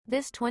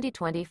This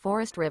 2020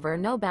 Forest River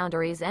No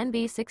Boundaries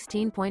NB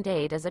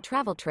 16.8 is a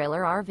travel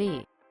trailer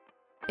RV.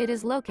 It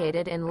is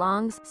located in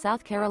Longs,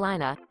 South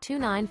Carolina,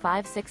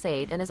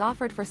 29568 and is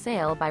offered for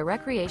sale by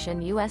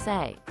Recreation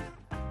USA.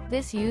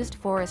 This used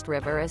Forest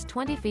River is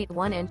 20 feet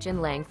 1 inch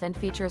in length and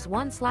features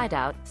one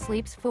slide-out,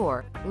 sleeps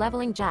 4,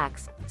 leveling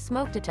jacks,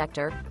 smoke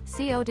detector,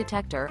 CO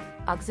detector,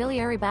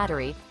 auxiliary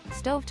battery,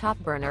 stove-top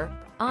burner,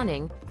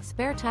 awning,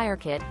 spare tire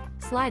kit,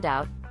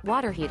 slide-out,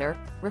 water heater,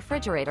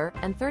 refrigerator,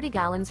 and 30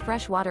 gallons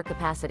fresh water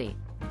capacity.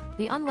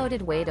 The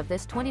unloaded weight of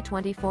this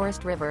 2020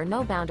 Forest River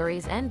No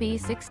Boundaries NB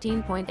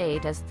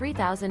 16.8 is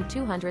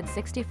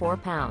 3,264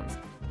 pounds.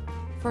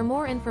 For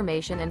more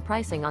information and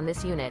pricing on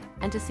this unit,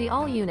 and to see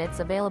all units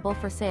available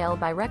for sale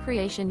by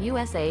Recreation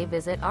USA,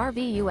 visit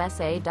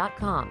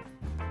RVUSA.com.